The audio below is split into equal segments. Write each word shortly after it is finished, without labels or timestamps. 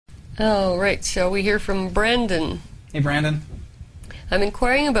All right, shall we hear from Brandon? Hey, Brandon. I'm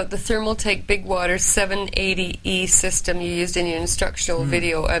inquiring about the Thermaltake Bigwater780e system you used in your instructional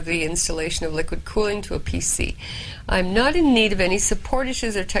video of the installation of liquid cooling to a PC. I'm not in need of any support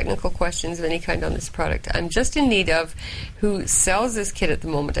issues or technical questions of any kind on this product. I'm just in need of who sells this kit at the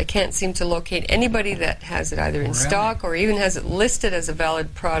moment. I can't seem to locate anybody that has it either in stock or even has it listed as a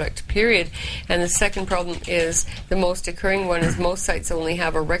valid product, period. And the second problem is, the most occurring one is most sites only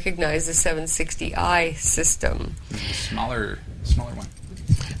have or recognize the 760i system. Smaller one.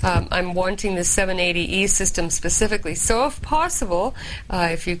 I'm wanting the 780e system specifically. So if possible,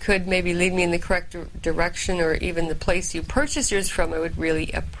 if you could maybe lead me in the correct direction or even the place you purchased yours from, I would really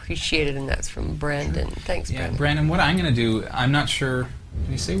appreciate it. And that's from Brandon. Sure. Thanks, Brandon. Brandon, what I'm going to do, I'm not sure,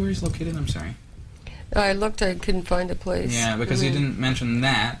 did he say where he's located? I'm sorry. I looked, I couldn't find a place. Yeah, because he didn't mention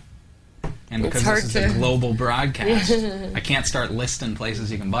that. And because this is a global broadcast, I can't start listing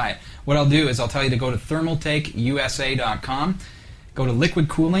places you can buy it. What I'll do is I'll tell you to go to thermaltakeusa.com. Go to liquid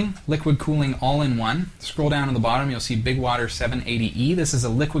cooling all-in-one. Scroll down to the bottom, you'll see Bigwater780e. This is a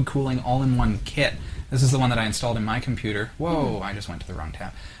liquid cooling all-in-one kit. This is the one that I installed in my computer. Whoa, I just went to the wrong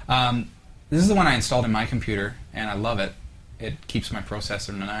tab. This is the one I installed in my computer, and I love it. It keeps my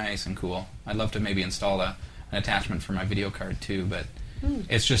processor nice and cool. I'd love to maybe install an attachment for my video card too, but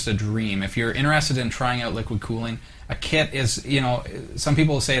it's just a dream. If you're interested in trying out liquid cooling, a kit is, some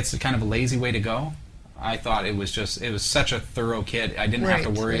people say it's kind of a lazy way to go. I thought it was such a thorough kit. I didn't have to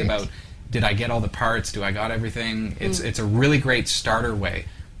worry about, did I get all the parts? Do I got everything? It's a really great starter way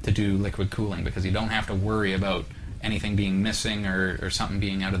to do liquid cooling because you don't have to worry about anything being missing or something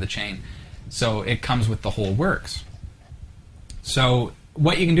being out of the chain. So it comes with the whole works. So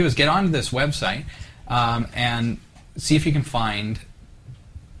what you can do is get onto this website and see if you can find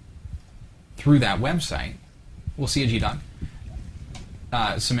through that website, we'll see a G-Dog,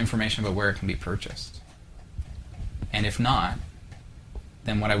 some information about where it can be purchased. And if not,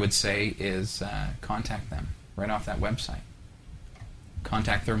 then what I would say is contact them right off that website.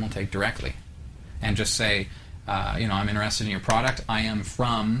 Contact Thermaltake directly and just say, I'm interested in your product. I am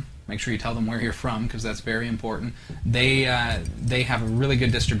from, make sure you tell them where you're from because that's very important. They have a really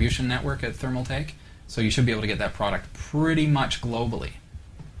good distribution network at Thermaltake, so you should be able to get that product pretty much globally.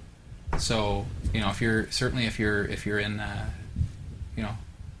 So, if you're in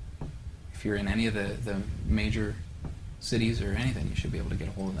any of the major cities or anything, you should be able to get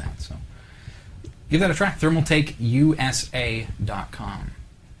a hold of that. So give that a try. Thermaltakeusa.com.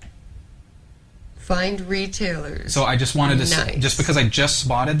 Find retailers. So I just wanted to say, just because I just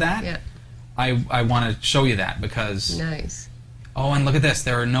spotted that, I want to show you that because oh, and look at this.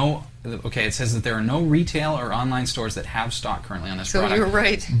 There are no, it says that there are no retail or online stores that have stock currently on this product. So you're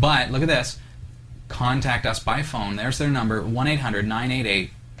right. But look at this. Contact us by phone. There's their number,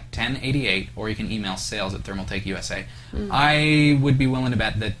 1-800-988-1088, or you can email sales@thermaltakeusa. I would be willing to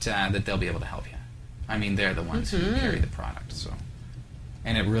bet that they'll be able to help you. I mean, they're the ones who carry the product, so.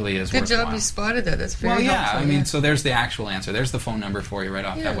 And it really is worthwhile. Good job you spotted that. That's very helpful. I mean, so there's the actual answer. There's the phone number for you right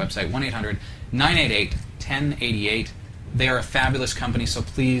off that website, 1-800-988-1088. They are a fabulous company, so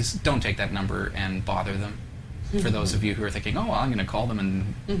please don't take that number and bother them. For those of you who are thinking, oh, well, I'm going to call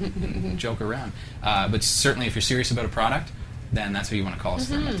them and joke around. But certainly if you're serious about a product, then that's who you want to call us,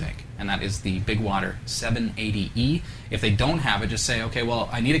 Thermaltake. And that is the Bigwater780e. If they don't have it, just say, okay, well,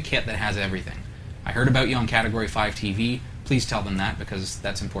 I need a kit that has everything. I heard about you on Category 5 TV. Please tell them that because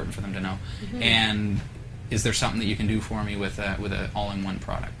that's important for them to know. And is there something that you can do for me with an all-in-one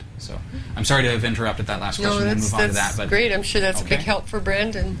product? So I'm sorry to have interrupted that last question. We'll move on to that. But great. I'm sure that's a big help for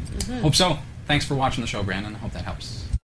Brandon. Hope so. Thanks for watching the show, Brandon. I hope that helps.